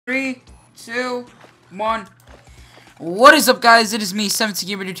3, 2, 1. What is up, guys? It is me, 17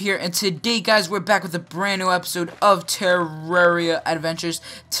 Gamer Dude here, and today, guys, we're back with a brand new episode of Terraria Adventures.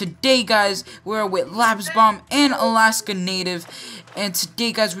 Today, guys, we're with Labsbomb and Alaska Native, and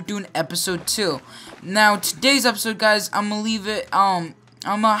today, guys, we're doing episode 2. Now, today's episode, guys, I'm gonna leave it, I'm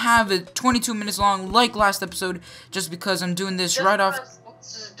gonna have it 22 minutes long, like last episode, just because I'm doing this right off.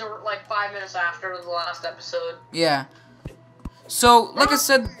 This is like 5 minutes after the last episode. Yeah. So, like I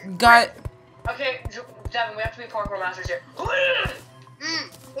said, guys. Okay, Devin, we have to be parkour masters here. Who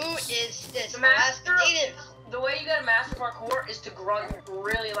is this? Master Native. The way you gotta master parkour is to grunt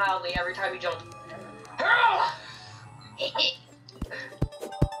really loudly every time you jump.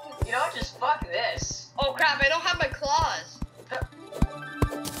 You know what? Just fuck this. Oh crap! I don't have my claws.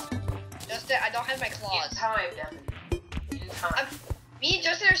 Justin, I don't have my claws. In time, Devin. In time. Me and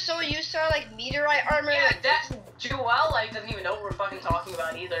Justin are so used to our like meteorite armor. Yeah, that Joel like doesn't even know what we're fucking talking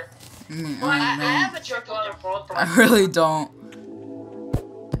about either. Well, I have a triple jump. I really don't.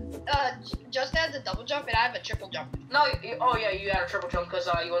 Justin has a double jump and I have a triple jump. No, oh yeah, you had a triple jump because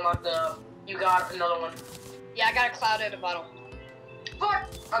you unlocked you got another one. Yeah, I got a cloud in a bottle.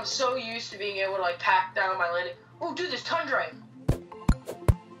 But I'm so used to being able to like pack down my landing. Oh, dude, there's tundra.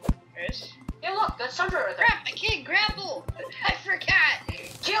 Chris? Yeah, look, that's tundra right there. Crap! I can't grapple. I forgot.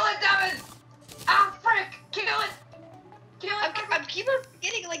 Kill it, Devin! Ah, frick! Kill it! Kill it! I'm keep on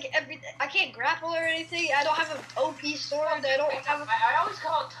getting like everything. I can't grapple or anything. I don't have an OP sword. I don't have. I always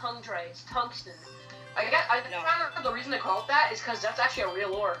call it tundra. It's tungsten. I found the reason they call it that is because that's actually a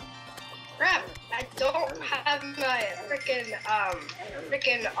real ore. Crap! I don't have my freaking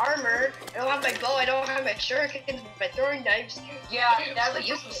armor. I don't have my bow. I don't have my shurikens, my throwing knives. Yeah, that's like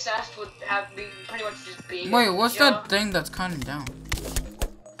just obsessed with pretty much just being. Wait, what's that thing that's coming down?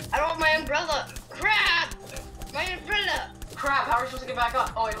 I don't have my umbrella. Crap! My umbrella. Crap! How are we supposed to get back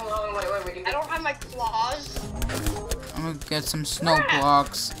up? Oh wait, hold on, wait. We can. I don't have my claws. I'm gonna get some snow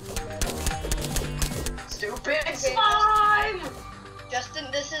blocks. Stupid slime! Justin,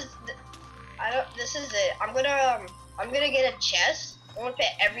 this is it. I'm gonna get a chest. I'm gonna put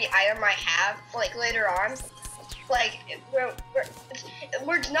every item I have, like later on. Like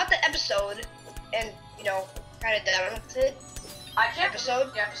we're not the episode, and you know, kind of done with it. I can't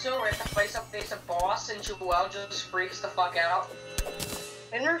episode where we have to face a boss and Joel just freaks the fuck out.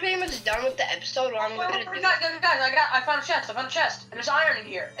 When we're pretty much done with the episode, what I'm gonna do. Guys, I found a chest. And there's iron in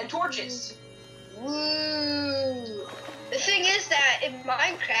here and torches. Woo! The thing is that in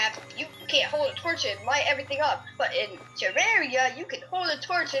Minecraft, you can't hold a torch and light everything up, but in Terraria, you can hold a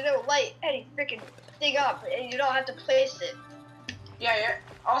torch and it'll light any freaking thing up, and you don't have to place it. Yeah.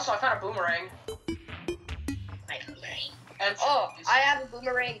 Also, I found a boomerang. My boomerang. And oh, I have a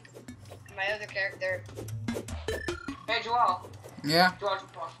boomerang. My other character. Hey, Joel. Yeah? Joel,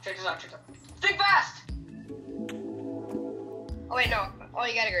 check this out. Think fast! Oh, wait, no. Oh,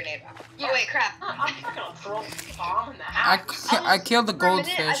 you got a grenade. Yeah. Oh, wait, crap. I'm not gonna throw a bomb in the house. I killed the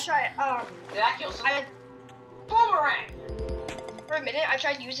goldfish. For a minute, I tried, that kills him. Boomerang! For a minute, I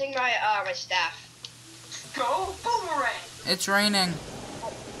tried using my, my staff. Go boomerang! It's raining.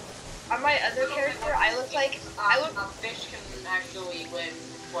 On my other character, I look like, a fish can actually live,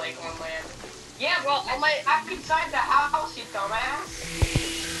 like, on land. Yeah, well, on my, I'm inside the house, you dumbass.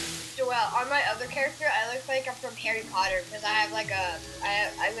 Joel, on my other character, I look like I'm from Harry Potter because I have like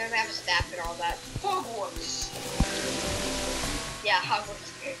I literally have a staff and all that. Hogwarts. Yeah,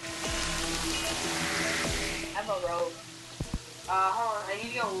 Hogwarts. I have a robe. Hold on, I need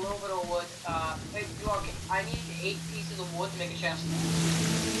to get a little bit of wood. Wait, I need 8 pieces of wood to make a chest.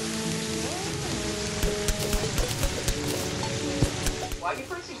 Why are you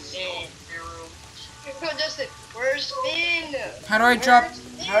placing stone in your room? Go, Justin. Where's Finn? How do I drop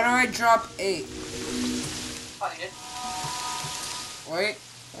 8? Oh, you did? Wait.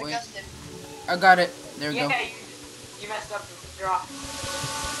 Justin. I got it. There we go. Yeah, you messed up the drop.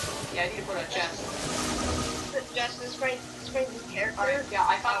 Yeah, I need to put a chest. Justin's my character. Alright, yeah,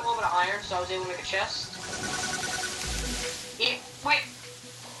 I found a little bit of iron, so I was able to make a chest. Yeah, wait.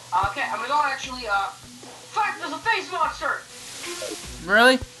 Okay, I'm gonna go actually, fuck, there's a face monster!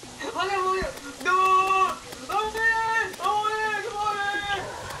 Really? Look at him! No! Come on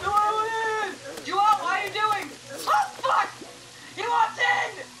in! Joel, what are you doing? Oh, fuck! He wants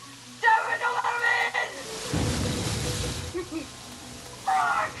in! Devin, don't let him in!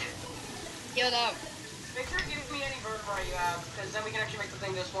 Fuck! Healed up. Make sure to give me any vertebrae you have, because then we can actually make the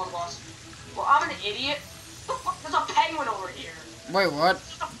thing this one boss. Well, I'm an idiot. There's a penguin over here. Wait, what?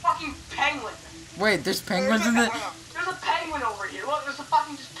 There's a fucking penguin. Wait, there's penguins in the... There's a penguin over here. Look, there's a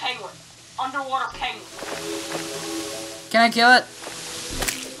fucking just penguin. Underwater penguin. Can I kill it?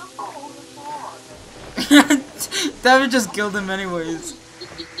 The Deven just killed him anyways.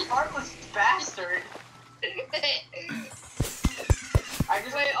 Heartless bastard. I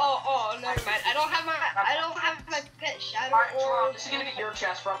just Wait, oh, never mind. I don't have my pet shadow Alright, or. Joel, this is gonna be your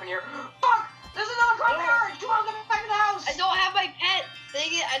chest for up in here. Fuck! There's another Chimera! Joel, get back in the house! I don't have my pet.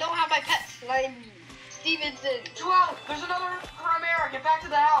 Dang it! I don't have my pet slime. Stevenson. Joel, there's another Chimera! Get back to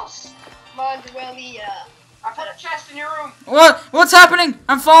the house! Come on, Joelia. I put a chest in your room. What? What's happening?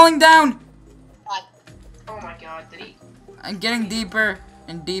 I'm falling down. Oh my god, did he? I'm getting deeper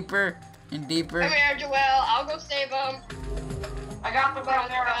and deeper and deeper. Come here, Joel. I'll go save him. I got the Come on,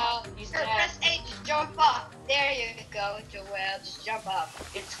 Chimera. Joel. He's Press dead. H, jump up. There you go, Joel. Just jump up.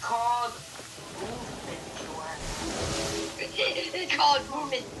 It's called movement, Joel. It's called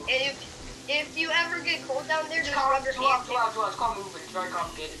movement. And if you ever get cold down there, It's just called, rub your hands. Joel, it's called movement. It's very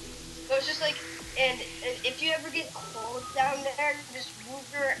complicated. So it's just like, and if you ever get cold down there, just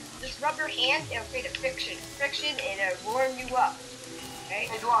rub your hand and create a friction, and it'll warm you up. Okay?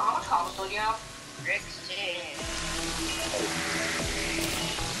 Hey, Joel, how much cobblestone do you have? Friction.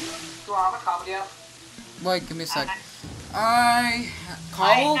 Joel, how much cobble do you have? Wait, give me a sec. I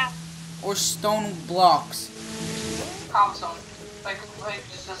Cobble have- or stone blocks? Cobblestone. Like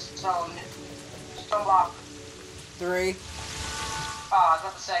just a stone. Stone block. 3. I was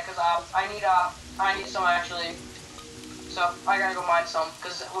about to say, cause I need some actually. So I gotta go mine some,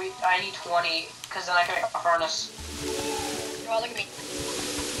 cause I need 20, cause then I can make a furnace. Oh, look at me.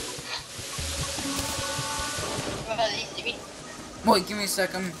 Oh, you see me? Wait, give me a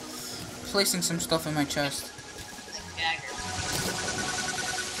sec. I'm placing some stuff in my chest. Dagger.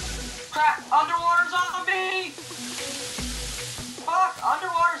 Crap! Underwater zombie! Fuck!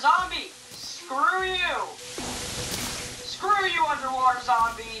 Underwater zombie! Screw you! Screw you, underwater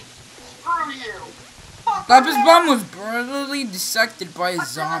zombie! Screw you! Fuck! Lapis Chimera! Bomb was brutally dissected by a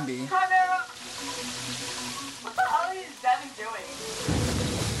zombie. Chimera! What the hell is Deven doing?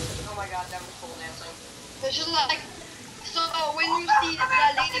 Oh my god, Deven's pole dancing. It's just like, so when you see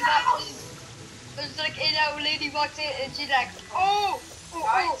that lady walks in, there's like that lady walks in and she's like, oh,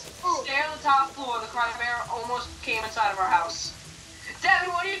 Guys, stay on the top floor. The Chimera almost came inside of our house. Deven,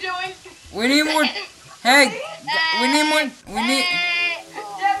 what are you doing? We need more. Hey, we need more. We need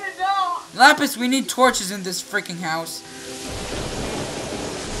Deven, no! Lapis. We need torches in this freaking house.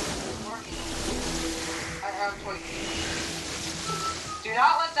 I have 20. Do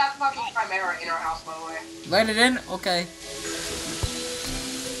not let that fucking Chimera in our house, by the way. Let it in. Okay.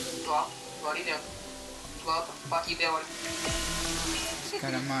 Well, what are you doing? What the fuck you doing? Just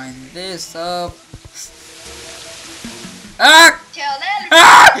gotta mine this up. Ah! tell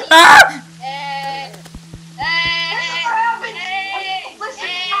Ah! everybody. Ah! Listen,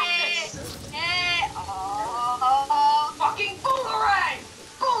 stop this! Fucking boomerang!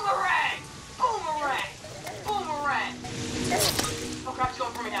 Boomerang! Boomerang! Boomerang! Oh crap, it's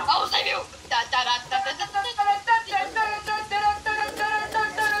going for me now. I'll save you. Da, da, da, da, da, da, da,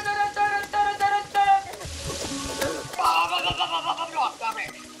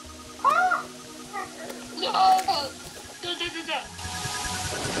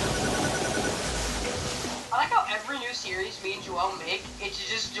 I like how every new series me and Joel make, it's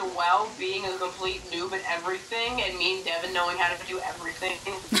just Joel being a complete noob at everything, and me and Deven knowing how to do everything.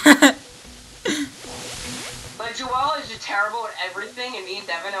 Like, Joel is just terrible at everything, and me and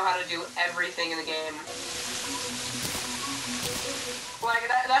Deven know how to do everything in the game. Like,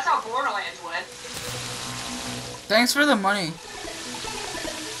 that's how Borderlands went. Thanks for the money.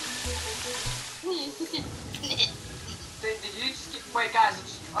 Did you just wait, guys,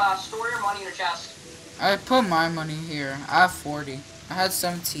 store your money in your chest. I put my money here. I have 40. I had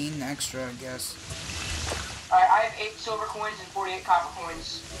 17 extra, I guess. Alright, I have 8 silver coins and 48 copper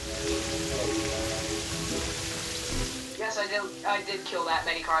coins. Yes, I did kill that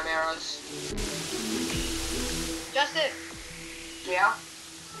many Chimeras. Justin, Yeah?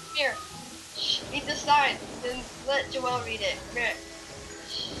 here. Read the sign, then let Joel read it. Come here.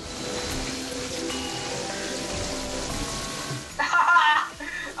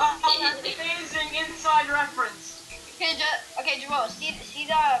 Amazing inside reference. Okay, Joel. See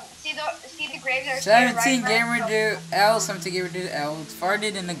the graves that are 17 right, gamer right? dude L. 17 gamer dude L.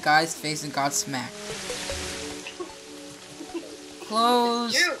 Farted in a guy's face and got smacked.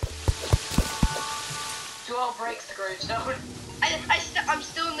 Close. Dude, Joel breaks the gravestone. I'm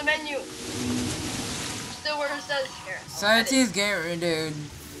still in the menu. Still where it says here. 17's gamer dude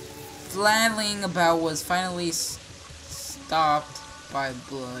flailing about was finally stopped by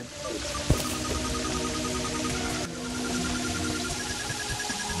blood.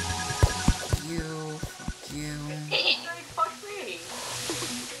 Fuck me.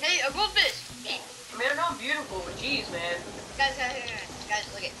 Hey, a goldfish. I mean, no, beautiful, but jeez, man. Guys,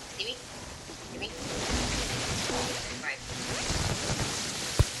 look at. See me? See me? Alright.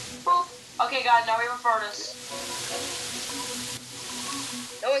 Boop. Okay, guys, now we have a furnace.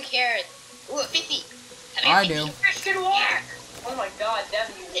 No one cares. Ooh, a 50. I do. Christian walk! Oh my god,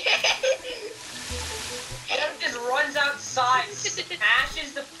 Devin, you. Devin just runs outside,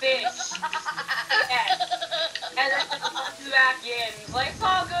 smashes the fish. Yes. And then comes back in. He's like, it's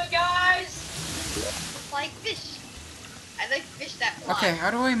all good, guys. Like fish. I like fish that fly. Okay,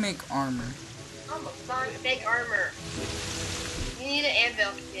 how do I make armor? I'm a sorry. Make armor. You need an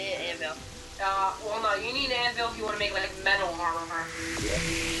anvil. You need an anvil. Well, no, you need an anvil if you want to make, like, metal armor.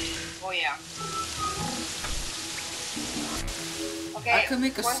 Oh, yeah. Okay. I could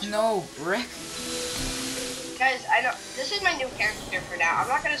make a snow brick. Guys, I know this is my new character for now. I'm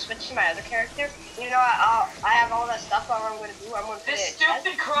not gonna switch to my other character. You know, I have all that stuff. What I'm gonna do, I'm gonna put This it.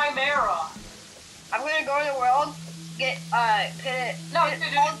 stupid Chimera. I'm gonna go in the world, get put it. No, put it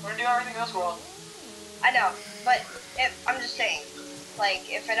dude, all- we're doing everything in this world. I know, but I'm just saying, like,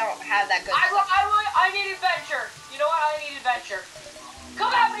 if I don't have that good. I need adventure. You know what? I need adventure.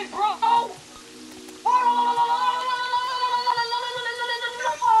 Come at me, bro. Come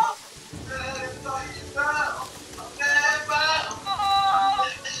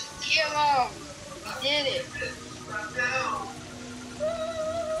on, you did it.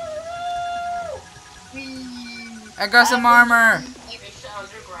 I got some armor. Fish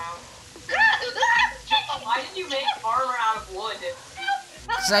underground. Why did you make armor out of wood?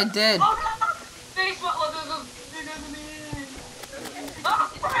 Cause I did. Oh, no. Facebook, look. Oh,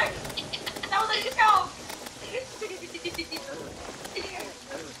 frick! That was a joke!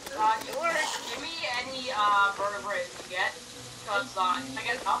 Give me any vertebrae you get, because if I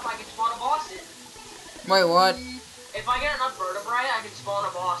get enough, I can spawn a boss in. Wait, what? If I get enough vertebrae, I can spawn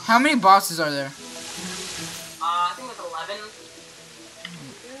a boss. How many bosses are there? I think it's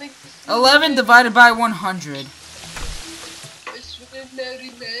 11. 11 divided by 100.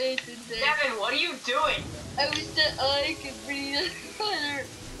 Devin, what are you doing? I wish that I could be a hunter.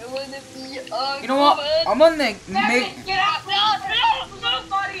 I wanna be a You know what? I'm gonna make. Devin, get out! No,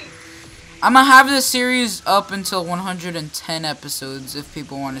 buddy! I'm gonna have this series up until 110 episodes if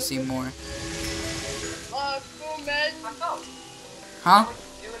people want to see more. Cool, man. Let's go. Huh?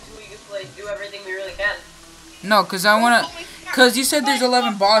 Do until we just like do everything we really can. No, cause I wanna. Cause you said there's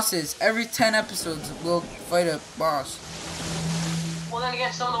 11 bosses. Every 10 episodes we'll fight a boss. Well, then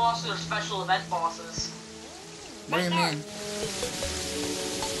again, some of the bosses are special event bosses. What do you mean?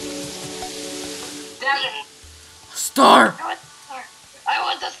 Devin! Star. I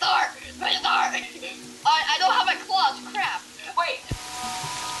want the star. My star. I don't have my claws. Crap. Wait!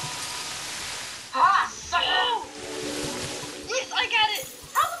 Ha! Sucker! Yes, I got it.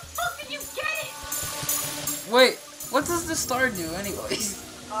 How the fuck did you get it? Wait, what does the star do, anyways?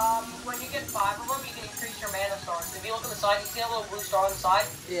 When you get 5 of them, you can increase your mana stars. If you look on the side, you see a little blue star on the side?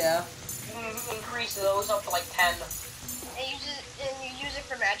 Yeah. You can increase those up to like 10. And you use it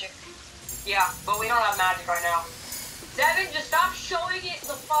for magic. Yeah, but we don't have magic right now. Devin, just stop showing it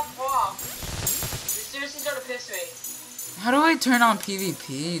the fuck off. You're seriously gonna piss me. How do I turn on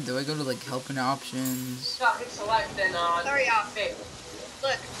PvP? Do I go to like helping options? So hit select and Sorry, pick.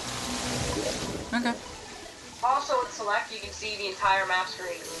 Look. Okay. Also with select, you can see the entire map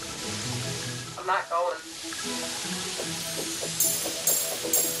screen. I'm not going.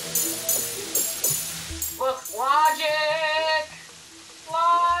 Look, logic!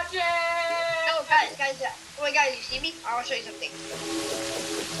 Logic! No, guys. Oh my God, you see me? I want to show you something.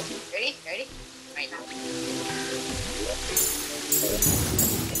 Ready? Right now.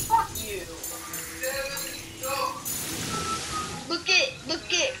 Fuck you! Look it.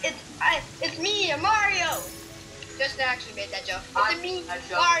 It's me, Mario. Just actually made that joke. I It's me, made that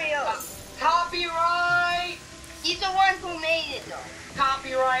joke. Mario. Copyright! He's the one who made it, though.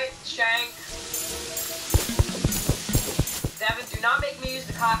 Copyright, Shank. Devin, do not make me use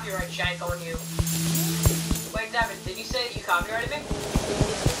the copyright shank on you. Wait, Devin, did you say that you copyrighted me?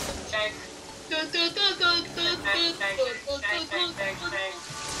 Shank. Shank.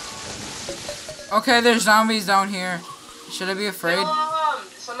 Okay, there's zombies down here. Should I be afraid? Kill them!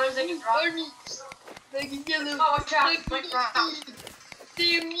 Sometimes they can drop. Oh, watch out! You might drown.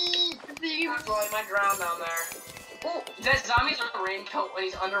 You might drown down there. Oh, that zombie's on a raincoat when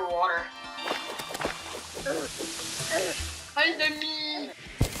he's underwater.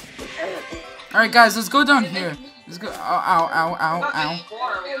 Alright guys, let's go down here. Let's go. Ow.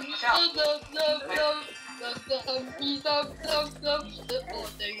 Water, we gotta watch out.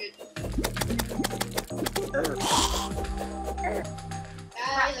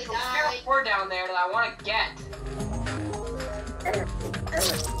 crap, there's a core down there that I want to get.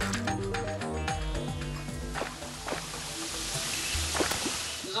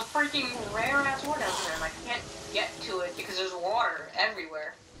 There's a freaking rare ass ore down there and I can't get to it because there's water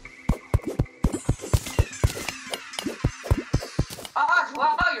everywhere. Ah,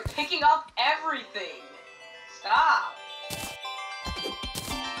 wow, you're picking up everything. Stop.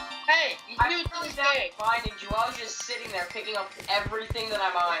 Hey, I he's new to really this down game. finding you. I was just sitting there picking up everything that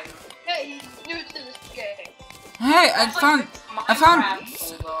I mined. Hey, he's new to this game. Hey, I That's like found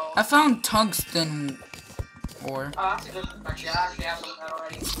found tungsten ore. Oh, that's a good question. I actually have some of that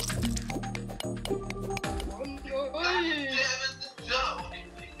already.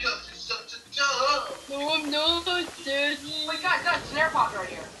 No, I'm not, Daddy. Wait, guys, there's an air pocket right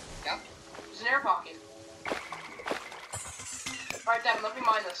here. Yeah. There's an air pocket. Alright, Devin, let me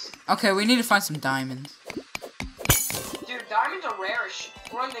mine this. Okay, we need to find some diamonds. Dude, diamonds are rare as shit.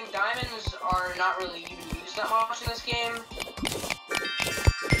 For one thing, diamonds are not really even used that much in this game.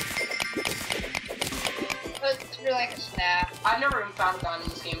 That's really like a snap. I've never even found a diamond in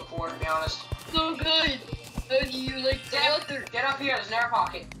this game before, to be honest. So good. How do you like the water? Get up here, there's an air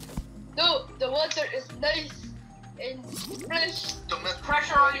pocket. No, the water is nice and fresh.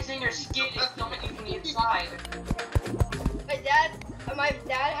 Pressurizing your skin is something you can get inside. My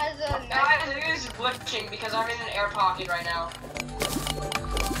dad has a Guys, it is glitching because I'm in an air pocket right now.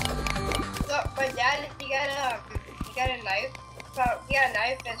 So my dad, he got a knife. So he got a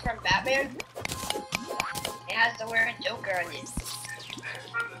knife that's from Batman. It has the word Joker on it.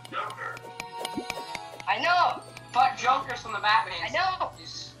 I know. But Joker's from the Batman. I know.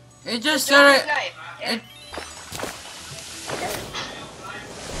 It just Joker's said knife. it.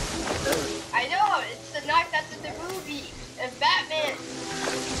 I know. It's the knife that's in the movie. And Batman.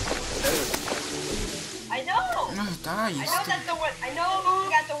 I know. Oh, die, you I know stupid. that's the one. I know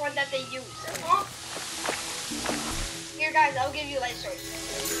that's the one that they use. Here, guys, I'll give you light source.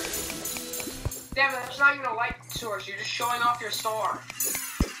 Damn it, that's not even a light source. You're just showing off your star.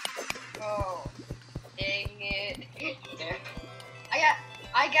 Oh, dang it! Okay.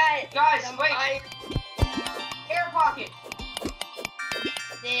 I got it. Guys, wait. Air pocket.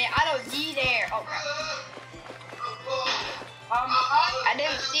 Yeah, I don't need air. Oh crap. I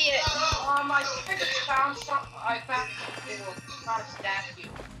didn't see it. I think I found some. I found something. Not a statue.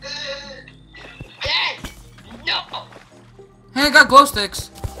 Dad! No! Hey, I got glow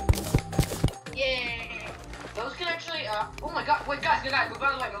sticks. Yeah. Those can actually. Oh my god! Wait, guys, move out of the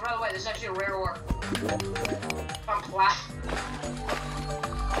way. Move out of the way. This is actually a rare ore. Found plat.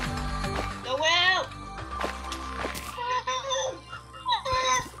 The well!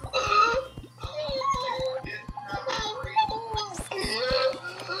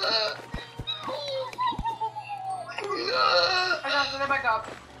 Back up.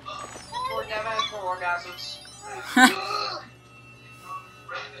 For Devin and for orgasms.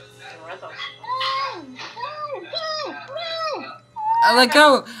 I like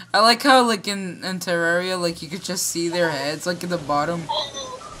how like in Terraria like you could just see their heads like in the bottom.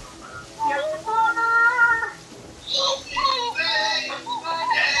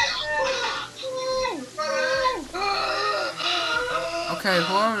 Okay,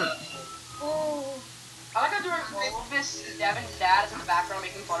 whoever. I like how during all of this, Devin's dad is in the background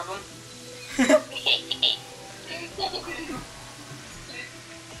making fun of him.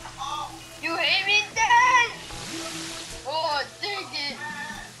 You hate me, Dad? Oh, dang it.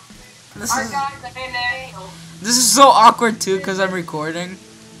 Alright guys, I made that. This is so awkward too because I'm recording.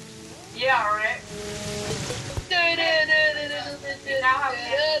 Yeah, alright. Now have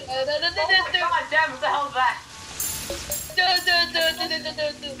oh my god, Devin, what the hell is that?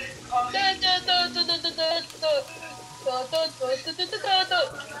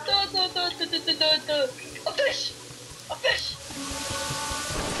 A fish! A fish!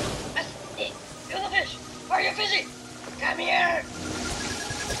 That's it. Kill the fish! Are you fishy? Come here!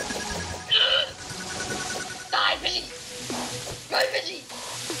 Die, fishy! Die, fishy!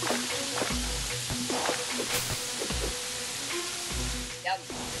 Yum.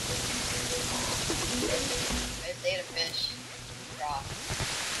 I ate a fish. Raw.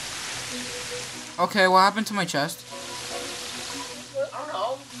 Okay, what happened to my chest? I don't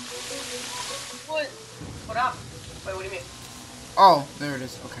know. What? What up? Wait, what do you mean? Oh, there it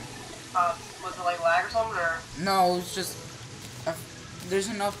is. Okay. Was it like lag or something, or? No, it's just there's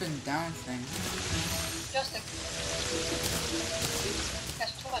an up and down thing. Justin.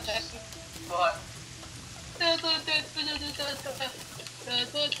 That's too much, Justin. What?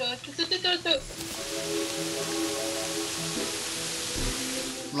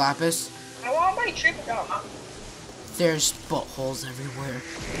 What? Lapis. I want my triple gum. There's buttholes everywhere.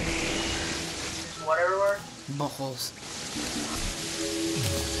 What everywhere? Buttholes.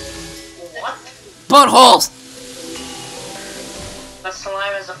 What? Buttholes! The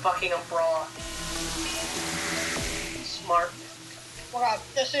slime is a fucking umbrella. Smart. Wow,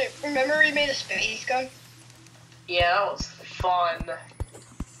 remember we made a space gun? Yeah, that was fun.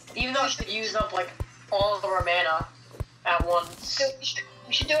 Even though I should use up like all of our mana at once. So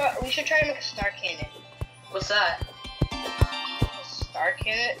we should try to make a star cannon. What's that? A star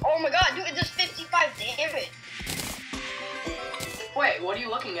cannon? Oh my god, dude, it does 55 damage. Wait, what are you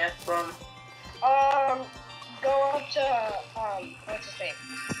looking at from? Go up to what's his name?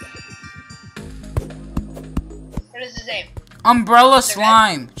 What is his name? Umbrella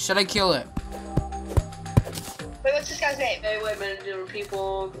slime. Should I kill it? Wait, what's this guy's name? Hey, wait a minute, different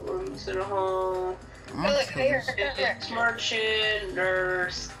people, consider home. Look, here. It's merchant,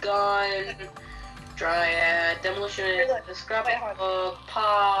 nurse, gun, dryad, demolition, scrapbook,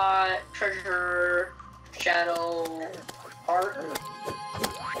 pot, treasure, shadow, art,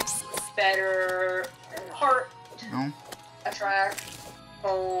 better, heart, No. attract,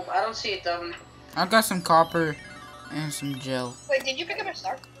 home. I don't see it, Deven. I got some copper and some gel. Wait, did you pick up a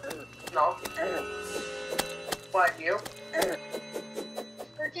star? No. What, you?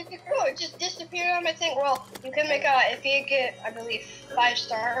 Or did it grow? It just disappeared on my thing. Well, you can make if you get, I believe, 5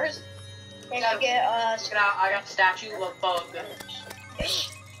 stars, and you get I got statue of bug.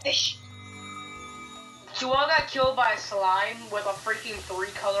 fish. You all got killed by a slime with a freaking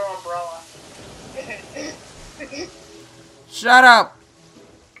 3-color umbrella. Shut up.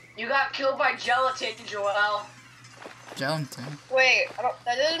 You got killed by gelatin, Joel. Gelatin. Wait,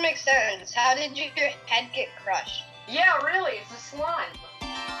 that doesn't make sense. How did your head get crushed? Yeah, really, it's a slime.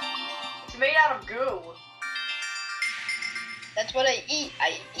 It's made out of goo. That's what I eat.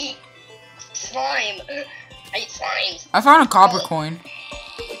 I eat slime. I eat slimes. I found a copper coin.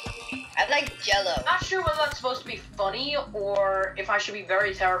 I like Jello. I'm not sure whether that's supposed to be funny or if I should be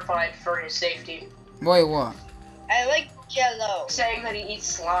very terrified for his safety. Wait, what? I like Jello. Saying that he eats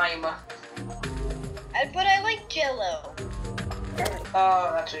slime. But I like Jello.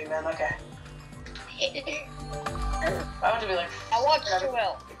 Oh, that's what you meant, okay. I have to be like... I watch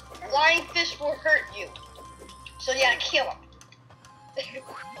Joel. Flying fish will hurt you. So you gotta kill him. They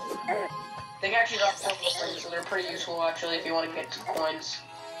can actually drop purple things, so they're pretty useful actually if you want to get some coins.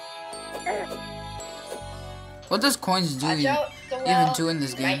 What does coins do Watch out, Joel. even do in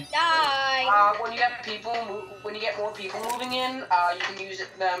this You game? might die. When you get more people moving in, you can use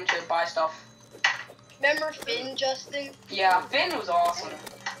them to buy stuff. Remember Finn, Justin? Yeah, Finn was awesome.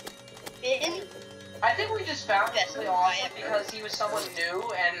 Finn? I think we just found Yes, him really awesome because he was someone new,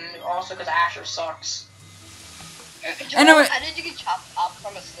 and also because Asher sucks. Joel, Anyway- how did you get chopped up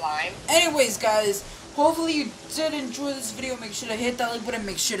from a slime? Anyways, guys, hopefully you did enjoy this video. Make sure to hit that like button.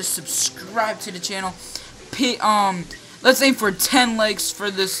 Make sure to subscribe to the channel. Let's aim for 10 likes for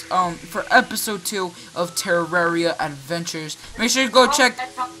this for episode 2 of Terraria Adventures. Make sure to go check.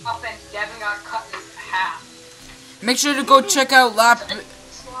 Deven got cut in half. Make sure to go check out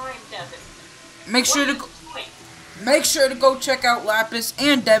Slime, Deven. Make sure to go check out Lapis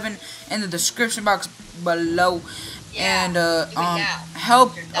and Deven in the description box below. Yeah, And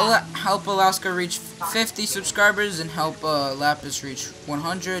help help Alaska reach 50 subscribers and help Lapis reach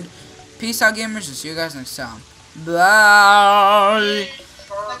 100. Peace out, gamers, and see you guys next time. Bye.